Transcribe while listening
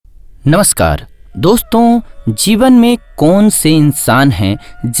नमस्कार दोस्तों, जीवन में कौन से इंसान हैं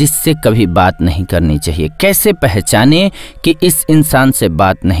जिससे कभी बात नहीं करनी चाहिए? कैसे पहचाने कि इस इंसान से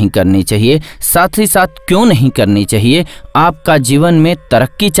बात नहीं करनी चाहिए? साथ ही साथ क्यों नहीं करनी चाहिए? आपका जीवन में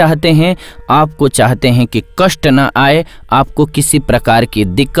तरक्की चाहते हैं, आपको चाहते हैं कि कष्ट ना आए, आपको किसी प्रकार की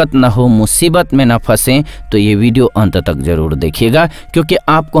दिक्कत ना हो, मुसीबत में ना फंसें, तो ये वीडियो अंत तक जरूर देखिएगा, क्योंकि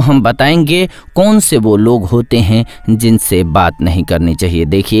आपको हम बताएंगे कौन से वो लोग होते हैं जिनसे बात नहीं करनी चाहिए।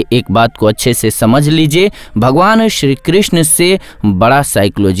 देखिए, एक बात को अच्छे से समझ लीजिए, भगवान श्री कृष्ण से बड़ा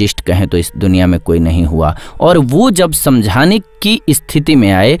साइकोलॉजिस्ट कहें तो इस दुनिया में कोई नहीं हुआ। और वो जब समझाने की स्थिति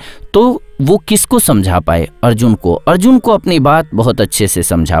में आए तो वो किसको समझा पाए? अर्जुन को अपनी बात बहुत अच्छे से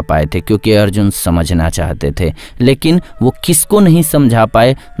समझा पाए थे, क्योंकि अर्जुन समझना चाहते थे। लेकिन वो किसको नहीं समझा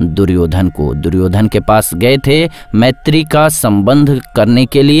पाए? दुर्योधन को। दुर्योधन के पास गए थे मैत्री का संबंध करने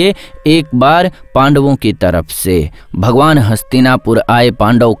के लिए। एक बार पांडवों की तरफ से भगवान हस्तिनापुर आए,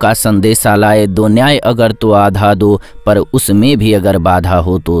 पांडव का संदेशा लाए, दो न्याय अगर तो आधा दो, पर उसमें भी अगर बाधा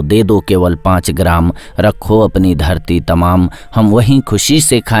हो तो दे दो केवल 5 ग्राम, रखो अपनी धरती तमाम, हम वहीं खुशी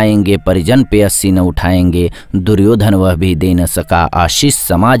से खाएंगे, परिजन पे 80 न उठाएंगे। दुर्योधन वह भी दे न सका, आशीष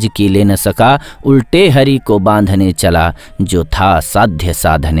समाज की ले न सका, उल्टे हरि को बांधने चला, जो था साध्य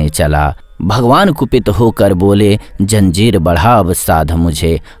साधने चला। भगवान कुपित होकर बोले, जंजीर बढ़ा अब साध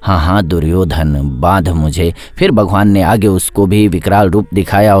मुझे, हाँ हाँ दुर्योधन बांध मुझे। फिर भगवान ने आगे उसको भी विकराल रूप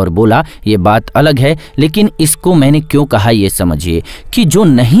दिखाया और बोला, ये बात अलग है, लेकिन इसको मैंने क्यों कहा ये समझिए कि जो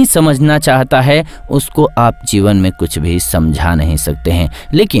नहीं समझना चाहता है उसको आप जीवन में कुछ भी समझा नहीं सकते हैं।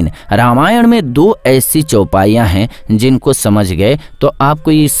 लेकिन रामायण में 2 ऐसी चौपाइयाँ हैं जिनको समझ गए तो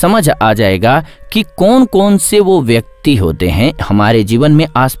आपको ये समझ आ जाएगा कि कौन कौन से वो व्यक्ति होते हैं हमारे जीवन में।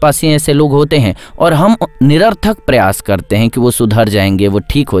 आसपास ही ऐसे लोग होते हैं और हम निरर्थक प्रयास करते हैं कि वो सुधर जाएंगे, वो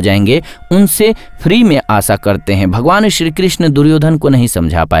ठीक हो जाएंगे, उनसे फ्री में आशा करते हैं। भगवान श्री कृष्ण दुर्योधन को नहीं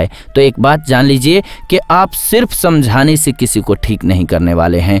समझा पाए। तो एक बात जान लीजिए कि आप सिर्फ समझाने से किसी को ठीक नहीं करने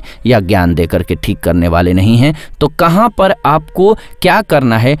वाले हैं या ज्ञान दे करके ठीक करने वाले नहीं हैं। तो कहाँ पर आपको क्या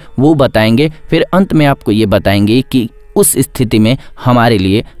करना है वो बताएंगे, फिर अंत में आपको ये बताएंगे कि उस स्थिति में हमारे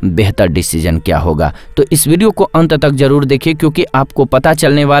लिए बेहतर डिसीजन क्या होगा। तो इस वीडियो को अंत तक जरूर देखिए, क्योंकि आपको पता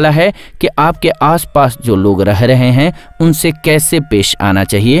चलने वाला है कि आपके आसपास जो लोग रह रहे हैं उनसे कैसे पेश आना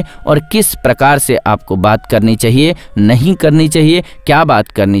चाहिए और किस प्रकार से आपको बात करनी चाहिए, नहीं करनी चाहिए, क्या बात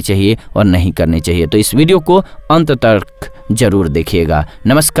करनी चाहिए और नहीं करनी चाहिए। तो इस वीडियो को अंत तक जरूर देखिएगा।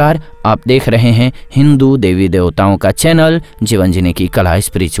 नमस्कार, आप देख रहे हैं हिंदू देवी देवताओं का चैनल जीवन जीने की कला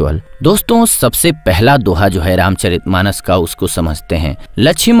स्पिरिचुअल। दोस्तों, सबसे पहला दोहा जो है रामचरितमानस का, उसको समझते हैं।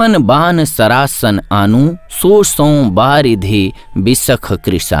 लक्ष्मण बान सरासन आनु, सो बारिधि बिसख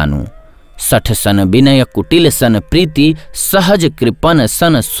कृषानु, 60 सन विनय कुटिल सन प्रीति, सहज कृपन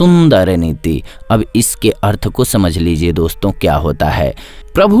सन सुंदर नीति। अब इसके अर्थ को समझ लीजिए दोस्तों, क्या होता है।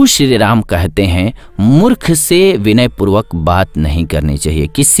 प्रभु श्री राम कहते हैं, मूर्ख से विनय पूर्वक बात नहीं करनी चाहिए।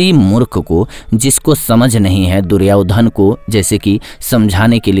 किसी मूर्ख को, जिसको समझ नहीं है, दुर्योधन को जैसे कि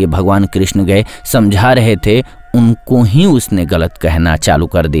समझाने के लिए भगवान कृष्ण गए, समझा रहे थे, उनको ही उसने गलत कहना चालू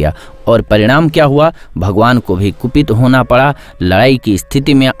कर दिया और परिणाम क्या हुआ? भगवान को भी कुपित होना पड़ा, लड़ाई की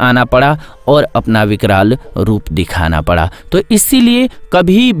स्थिति में आना पड़ा और अपना विकराल रूप दिखाना पड़ा। तो इसीलिए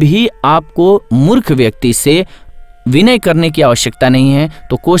कभी भी आपको मूर्ख व्यक्ति से विनय करने की आवश्यकता नहीं है।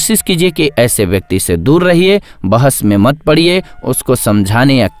 तो कोशिश कीजिए कि ऐसे व्यक्ति से दूर रहिए, बहस में मत पड़िए, उसको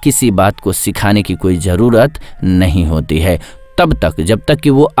समझाने या किसी बात को सिखाने की कोई ज़रूरत नहीं होती है तब तक, जब तक कि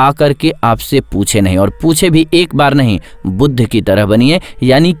वो आकर के आपसे पूछे नहीं। और पूछे भी एक बार नहीं, बुद्ध की तरह बनिए,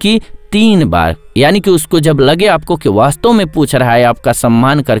 यानी कि 3 बार। यानी कि उसको जब लगे आपको कि वास्तव में पूछ रहा है, आपका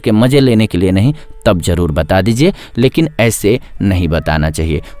सम्मान करके मजे लेने के लिए नहीं, तब जरूर बता दीजिए, लेकिन ऐसे नहीं बताना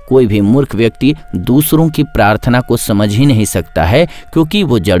चाहिए। कोई भी मूर्ख व्यक्ति दूसरों की प्रार्थना को समझ ही नहीं सकता है, क्योंकि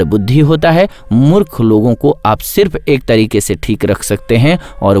वो जड़ बुद्धि होता है। मूर्ख लोगों को आप सिर्फ एक तरीके से ठीक रख सकते हैं,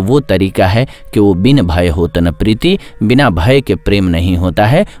 और वो तरीका है कि वो बिन भय होत न प्रीति, बिना भय के प्रेम नहीं होता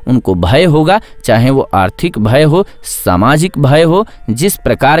है। उनको भय होगा, चाहे वो आर्थिक भय हो, सामाजिक भय हो, जिस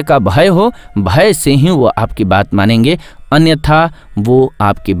प्रकार का भय हो, भय से ही वो आपकी बात मानेंगे, अन्यथा वो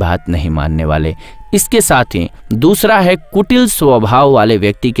आपकी बात नहीं मानने वाले। इसके साथ ही दूसरा है, कुटिल स्वभाव वाले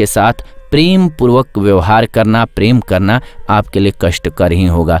व्यक्ति के साथ प्रेम पूर्वक व्यवहार करना, प्रेम करना आपके लिए कष्टकर ही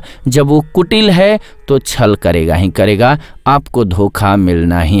होगा। जब वो कुटिल है तो छल करेगा ही करेगा, आपको धोखा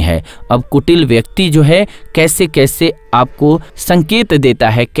मिलना ही है। अब कुटिल व्यक्ति जो है कैसे कैसे आपको संकेत देता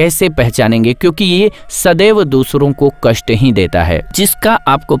है, कैसे पहचानेंगे, क्योंकि ये सदैव दूसरों को कष्ट ही देता है। जिसका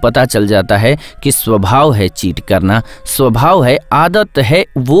आपको पता चल जाता है कि स्वभाव है चीट करना, स्वभाव है, आदत है,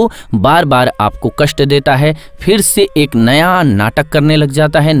 वो बार बार आपको कष्ट देता है, फिर से एक नया नाटक करने लग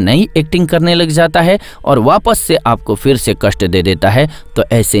जाता है, नई एक्टिंग करने लग जाता है और वापस से आपको फिर से कष्ट दे देता है, तो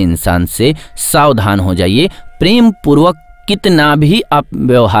ऐसे इंसान से सावधान हो जाइए। प्रेम पूर्वक कितना भी आप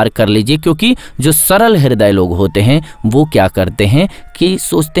व्यवहार कर लीजिए, क्योंकि जो सरल हृदय लोग होते हैं वो क्या करते हैं कि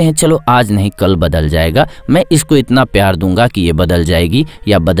सोचते हैं चलो आज नहीं कल बदल जाएगा, मैं इसको इतना प्यार दूंगा कि ये बदल जाएगी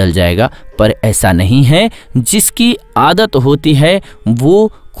या बदल जाएगा, पर ऐसा नहीं है। जिसकी आदत होती है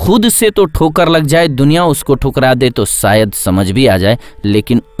वो खुद से तो ठोकर लग जाए, दुनिया उसको ठुकरा दे तो शायद समझ भी आ जाए,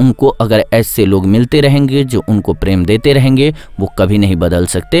 लेकिन उनको अगर ऐसे लोग मिलते रहेंगे जो उनको प्रेम देते रहेंगे, वो कभी नहीं बदल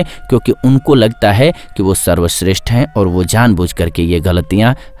सकते, क्योंकि उनको लगता है कि वो सर्वश्रेष्ठ हैं और वो जानबूझ करके ये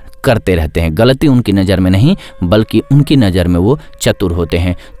गलतियां करते रहते हैं। गलती उनकी नज़र में नहीं बल्कि उनकी नज़र में वो चतुर होते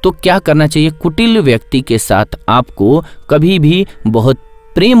हैं। तो क्या करना चाहिए? कुटिल व्यक्ति के साथ आपको कभी भी बहुत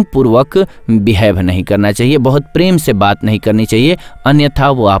प्रेम पूर्वक बिहेव नहीं करना चाहिए, बहुत प्रेम से बात नहीं करनी चाहिए, अन्यथा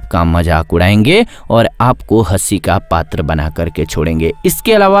वो आपका मजाक उड़ाएंगे और आपको हंसी का पात्र बना करके छोड़ेंगे।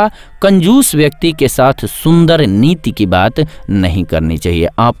 इसके अलावा कंजूस व्यक्ति के साथ सुंदर नीति की बात नहीं करनी चाहिए।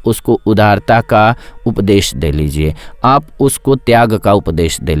 आप उसको उदारता का उपदेश दे लीजिए, आप उसको त्याग का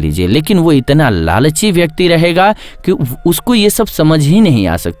उपदेश दे लीजिए, लेकिन वो इतना लालची व्यक्ति रहेगा कि उसको ये सब समझ ही नहीं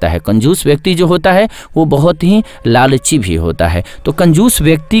आ सकता है। कंजूस व्यक्ति जो होता है वो बहुत ही लालची भी होता है। तो कंजूस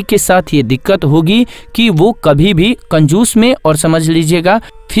व्यक्ति के साथ ये दिक्कत होगी कि वो कभी भी, कंजूस में और समझ लीजिएगा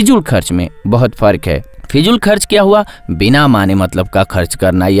फिजूल खर्च में बहुत फर्क है। फिजूल खर्च क्या हुआ? बिना माने मतलब का खर्च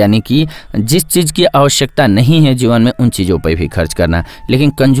करना, यानी कि जिस चीज़ की आवश्यकता नहीं है जीवन में उन चीज़ों पर भी खर्च करना।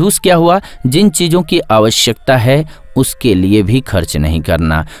 लेकिन कंजूस क्या हुआ? जिन चीज़ों की आवश्यकता है उसके लिए भी खर्च नहीं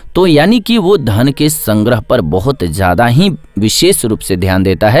करना। तो यानी कि वो धन के संग्रह पर बहुत ज़्यादा ही विशेष रूप से ध्यान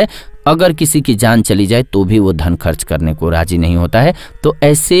देता है। अगर किसी की जान चली जाए तो भी वो धन खर्च करने को राजी नहीं होता है। तो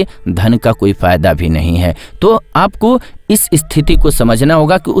ऐसे धन का कोई फायदा भी नहीं है। तो आपको इस स्थिति को समझना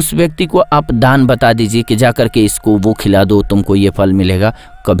होगा कि उस व्यक्ति को आप दान बता दीजिए कि जा करके इसको वो खिला दो, तुमको ये फल मिलेगा,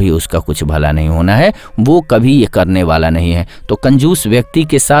 कभी उसका कुछ भला नहीं होना है, वो कभी ये करने वाला नहीं है। तो कंजूस व्यक्ति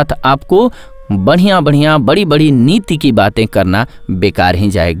के साथ आपको बढ़िया बढ़िया बड़ी बड़ी नीति की बातें करना बेकार ही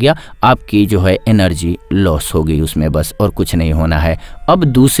जाएगा। आपकी जो है एनर्जी लॉस होगी उसमें, बस, और कुछ नहीं होना है। अब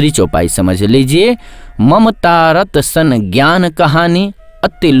दूसरी चौपाई समझ लीजिए। ममता रत सन ज्ञान कहानी,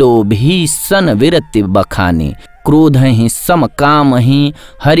 अति लोभी सन विरति बखानी, क्रोध ही सम काम ही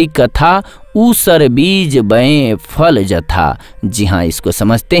हरि कथा, ऊसर बीज बए फल जथा। जी हाँ, इसको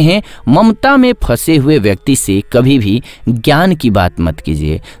समझते हैं। ममता में फंसे हुए व्यक्ति से कभी भी ज्ञान की बात मत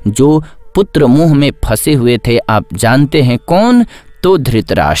कीजिए। जो पुत्र मुंह में फंसे हुए थे, आप जानते हैं कौन? तो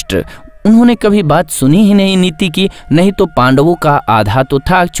धृतराष्ट्र। उन्होंने कभी बात सुनी ही नहीं नीति की। नहीं तो पांडवों का आधा तो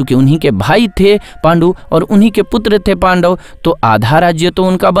था, चूंकि उन्हीं के भाई थे पांडु और उन्हीं के पुत्र थे पांडव, तो आधा राज्य तो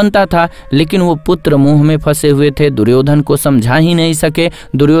उनका बनता था। लेकिन वो पुत्र मुंह में फंसे हुए थे, दुर्योधन को समझा ही नहीं सके,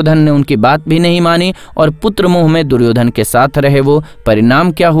 दुर्योधन ने उनकी बात भी नहीं मानी और पुत्र मुंह में दुर्योधन के साथ रहे। वो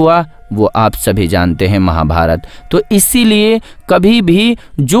परिणाम क्या हुआ वो आप सभी जानते हैं, महाभारत। तो इसीलिए कभी भी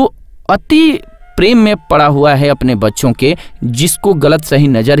जो अति प्रेम में पड़ा हुआ है अपने बच्चों के, जिसको गलत सही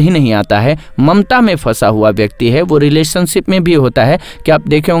नज़र ही नहीं आता है, ममता में फंसा हुआ व्यक्ति है, वो रिलेशनशिप में भी होता है कि आप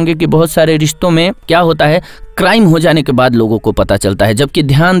देखे होंगे कि बहुत सारे रिश्तों में क्या होता है, क्राइम हो जाने के बाद लोगों को पता चलता है, जबकि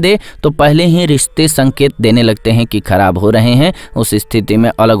ध्यान दे तो पहले ही रिश्ते संकेत देने लगते हैं कि खराब हो रहे हैं, उस स्थिति में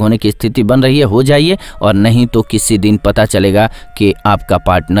अलग होने की स्थिति बन रही है, हो जाइए, और नहीं तो किसी दिन पता चलेगा कि आपका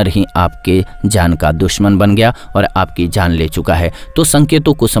पार्टनर ही आपके जान का दुश्मन बन गया और आपकी जान ले चुका है। तो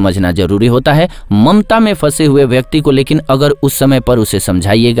संकेतों को समझना जरूरी होता है। ममता में फंसे हुए व्यक्ति को लेकिन अगर उस समय पर उसे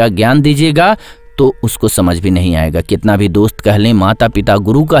समझाइएगा, ज्ञान दीजिएगा, तो उसको समझ भी नहीं आएगा। कितना भी दोस्त कह लें, माता पिता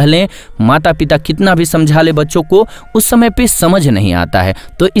गुरु कह लें, माता पिता कितना भी समझा ले बच्चों को, उस समय पे समझ नहीं आता है।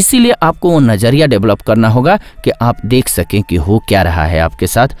 तो इसीलिए आपको वो नज़रिया डेवलप करना होगा कि आप देख सकें कि हो क्या रहा है आपके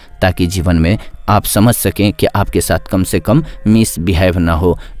साथ, ताकि जीवन में आप समझ सकें कि आपके साथ कम से कम मिसबिहेव ना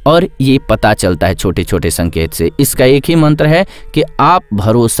हो। और ये पता चलता है छोटे छोटे संकेत से। इसका एक ही मंत्र है कि आप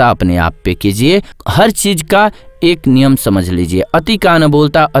भरोसा अपने आप पे कीजिए। हर चीज़ का एक नियम समझ लीजिए। अति का न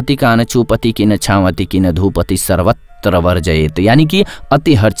बोलता, अति का न चुप, अति की न छाँव, अति की न धूप, अति सर्वत्र वर्जयेत, यानी कि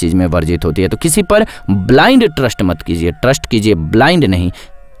अति हर चीज़ में वर्जित होती है। तो किसी पर ब्लाइंड ट्रस्ट मत कीजिए, ट्रस्ट कीजिए, ब्लाइंड नहीं।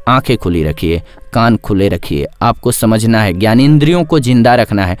 आंखें खुली रखिए, कान खुले रखिए। आपको समझना है, ज्ञानेंद्रियों को जिंदा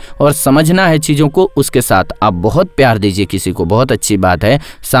रखना है और समझना है चीज़ों को। उसके साथ आप बहुत प्यार दीजिए किसी को, बहुत अच्छी बात है।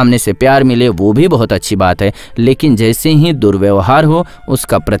 सामने से प्यार मिले वो भी बहुत अच्छी बात है, लेकिन जैसे ही दुर्व्यवहार हो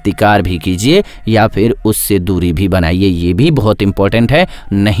उसका प्रतिकार भी कीजिए या फिर उससे दूरी भी बनाइए। ये भी बहुत इंपॉर्टेंट है,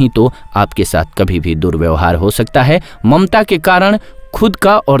 नहीं तो आपके साथ कभी भी दुर्व्यवहार हो सकता है। ममता के कारण खुद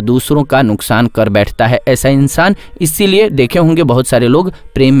का और दूसरों का नुकसान कर बैठता है ऐसा इंसान। इसीलिए देखे होंगे बहुत सारे लोग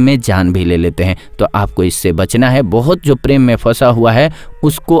प्रेम में जान भी ले लेते हैं। तो आपको इससे बचना है। बहुत जो प्रेम में फंसा हुआ है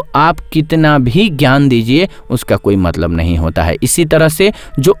उसको आप कितना भी ज्ञान दीजिए उसका कोई मतलब नहीं होता है। इसी तरह से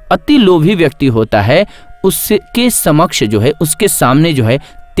जो अति लोभी व्यक्ति होता है उसके समक्ष जो है, उसके सामने जो है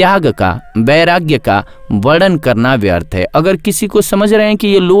त्याग का, वैराग्य का वर्णन करना व्यर्थ है। अगर किसी को समझ रहे हैं कि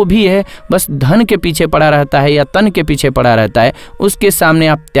ये लोभी है, बस धन के पीछे पड़ा रहता है या तन के पीछे पड़ा रहता है, उसके सामने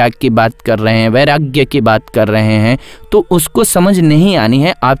आप त्याग की बात कर रहे हैं, वैराग्य की बात कर रहे हैं, तो उसको समझ नहीं आनी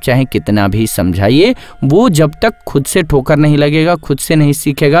है। आप चाहे कितना भी समझाइए, वो जब तक खुद से ठोकर नहीं लगेगा, खुद से नहीं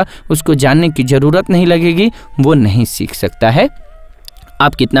सीखेगा, उसको जानने की ज़रूरत नहीं लगेगी, वो नहीं सीख सकता है।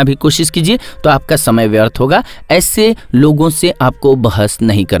 आप कितना भी कोशिश कीजिए तो आपका समय व्यर्थ होगा। ऐसे लोगों से आपको बहस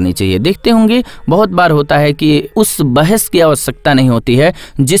नहीं करनी चाहिए। देखते होंगे बहुत बार होता है कि उस बहस की आवश्यकता नहीं होती है,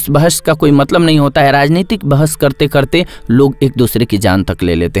 जिस बहस का कोई मतलब नहीं होता है। राजनीतिक बहस करते करते लोग एक दूसरे की जान तक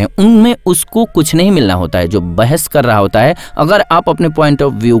ले लेते हैं, उनमें उसको कुछ नहीं मिलना होता है जो बहस कर रहा होता है। अगर आप अपने पॉइंट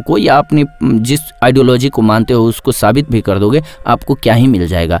ऑफ व्यू को या अपनी जिस आइडियोलॉजी को मानते हो उसको साबित भी कर दोगे, आपको क्या ही मिल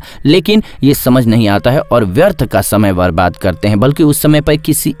जाएगा। लेकिन ये समझ नहीं आता है और व्यर्थ का समय बर्बाद करते हैं, बल्कि उस समय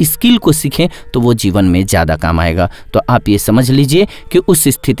किसी स्किल को सीखें तो वो जीवन में ज़्यादा काम आएगा। तो आप ये समझ लीजिए कि उस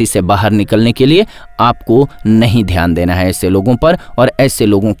स्थिति से बाहर निकलने के लिए आपको नहीं ध्यान देना है ऐसे लोगों पर, और ऐसे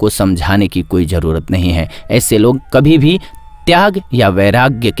लोगों को समझाने की कोई ज़रूरत नहीं है। ऐसे लोग कभी भी त्याग या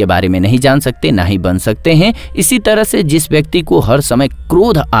वैराग्य के बारे में नहीं जान सकते, ना ही बन सकते हैं। इसी तरह से जिस व्यक्ति को हर समय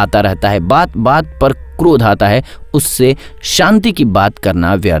क्रोध आता रहता है, बात बात पर क्रोध आता है, उससे शांति की बात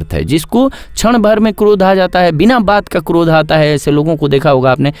करना व्यर्थ है। जिसको क्षण भर में क्रोध आ जाता है, बिना बात का क्रोध आता है, ऐसे लोगों को देखा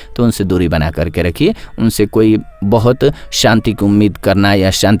होगा आपने, तो उनसे दूरी बना करके रखिए। उनसे कोई बहुत शांति की उम्मीद करना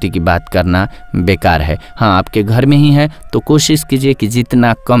या शांति की बात करना बेकार है। हाँ, आपके घर में ही है तो कोशिश कीजिए कि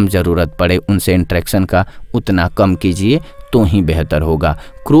जितना कम ज़रूरत पड़े उनसे इंटरेक्शन का उतना कम कीजिए, तो ही बेहतर होगा।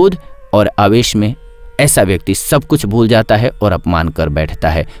 क्रोध और आवेश में ऐसा व्यक्ति सब कुछ भूल जाता है और अपमान कर बैठता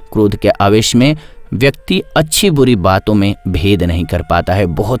है। क्रोध के आवेश में व्यक्ति अच्छी बुरी बातों में भेद नहीं कर पाता है,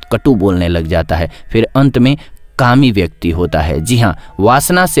 बहुत कटु बोलने लग जाता है, फिर अंत में कामी व्यक्ति होता है। जी हाँ,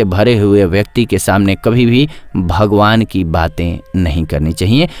 वासना से भरे हुए व्यक्ति के सामने कभी भी भगवान की बातें नहीं करनी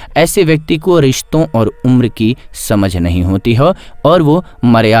चाहिए। ऐसे व्यक्ति को रिश्तों और उम्र की समझ नहीं होती है और वो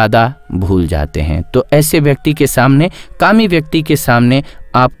मर्यादा भूल जाते हैं। तो ऐसे व्यक्ति के सामने, कामी व्यक्ति के सामने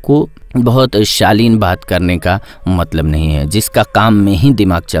आपको बहुत शालीन बात करने का मतलब नहीं है। जिसका काम में ही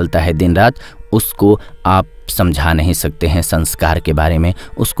दिमाग चलता है दिन रात, उसको आप समझा नहीं सकते हैं संस्कार के बारे में,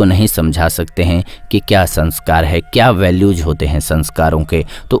 उसको नहीं समझा सकते हैं कि क्या संस्कार है, क्या वैल्यूज होते हैं संस्कारों के।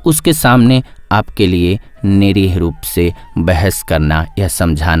 तो उसके सामने आपके लिए निरीह रूप से बहस करना या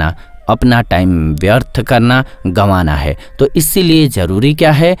समझाना, अपना टाइम व्यर्थ करना, गंवाना है। तो इसीलिए ज़रूरी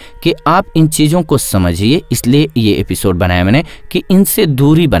क्या है कि आप इन चीज़ों को समझिए। इसलिए ये एपिसोड बनाया मैंने कि इनसे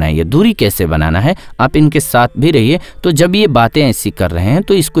दूरी बनाइए। दूरी कैसे बनाना है, आप इनके साथ भी रहिए। तो जब ये बातें ऐसी कर रहे हैं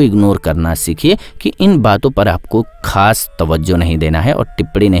तो इसको इग्नोर करना सीखिए कि इन बातों पर आपको खास तवज्जो नहीं देना है और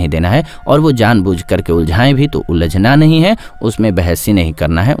टिप्पणी नहीं देना है। और वो जानबूझ करके उलझाएं भी तो उलझना नहीं है, उसमें बहस ही नहीं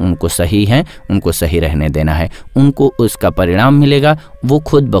करना है। उनको सही है, उनको सही रहने देना है। उनको उसका परिणाम मिलेगा, वो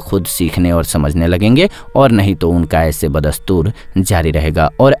खुद ब खुद सीखने और समझने लगेंगे, और नहीं तो उनका ऐसे बदस्तूर जारी रहेगा।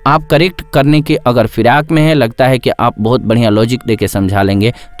 और आप करेक्ट करने के अगर फिराक में है, लगता है कि आप बहुत बढ़िया लॉजिक देके समझा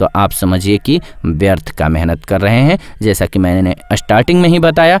लेंगे, तो आप समझिए कि व्यर्थ का मेहनत कर रहे हैं। जैसा कि मैंने स्टार्टिंग में ही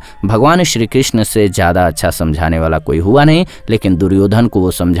बताया, भगवान श्री कृष्ण से ज़्यादा अच्छा समझाने वाला कोई हुआ नहीं, लेकिन दुर्योधन को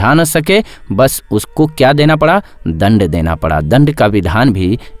वो समझा न सके, बस उसको क्या देना पड़ा, दंड देना पड़ा। दंड का विधान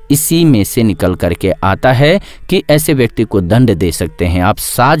भी इसी में से निकल करके आता है कि ऐसे व्यक्ति को दंड दे सकते हैं, आप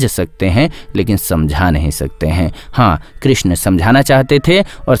साज सकते हैं, लेकिन समझा नहीं सकते हैं। हाँ, कृष्ण समझाना चाहते थे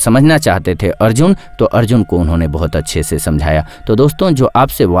और समझना चाहते थे अर्जुन, तो अर्जुन को उन्होंने बहुत अच्छे से समझाया। तो दोस्तों, जो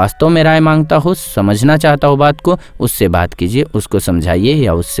आपसे वास्तव में राय मांगता हो, समझना चाहता हो बात को, उससे बात कीजिए, उसको समझाइए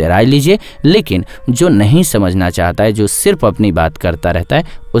या उससे राय लीजिए। लेकिन जो नहीं समझना चाहता है, जो सिर्फ अपनी बात करता रहता है,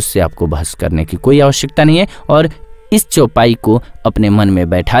 उससे आपको बहस करने की कोई आवश्यकता नहीं है। और इस चौपाई को अपने मन में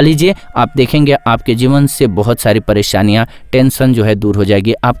बैठा लीजिए। आप देखेंगे आपके जीवन से बहुत सारी परेशानियां, टेंशन जो है दूर हो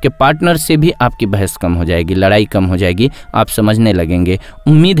जाएगी। आपके पार्टनर से भी आपकी बहस कम हो जाएगी, लड़ाई कम हो जाएगी, आप समझने लगेंगे।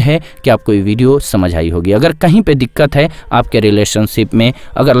 उम्मीद है कि आपको ये वीडियो समझ आई होगी। अगर कहीं पे दिक्कत है आपके रिलेशनशिप में,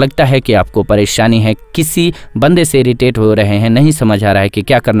 अगर लगता है कि आपको परेशानी है, किसी बंदे से इरिटेट हो रहे हैं, नहीं समझ आ रहा है कि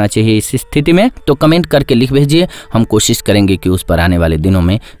क्या करना चाहिए इस स्थिति में, तो कमेंट करके लिख भेजिए। हम कोशिश करेंगे कि उस पर आने वाले दिनों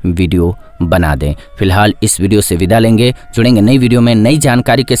में वीडियो बना दें। फिलहाल इस वीडियो से विदा लेंगे, जुड़ेंगे नई वीडियो में नई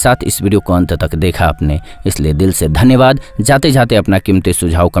जानकारी के साथ। इस वीडियो को अंत तक देखा आपने, इसलिए दिल से धन्यवाद। जाते जाते अपना कीमती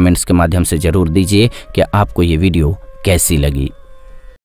सुझाव कमेंट्स के माध्यम से जरूर दीजिए कि आपको ये वीडियो कैसी लगी।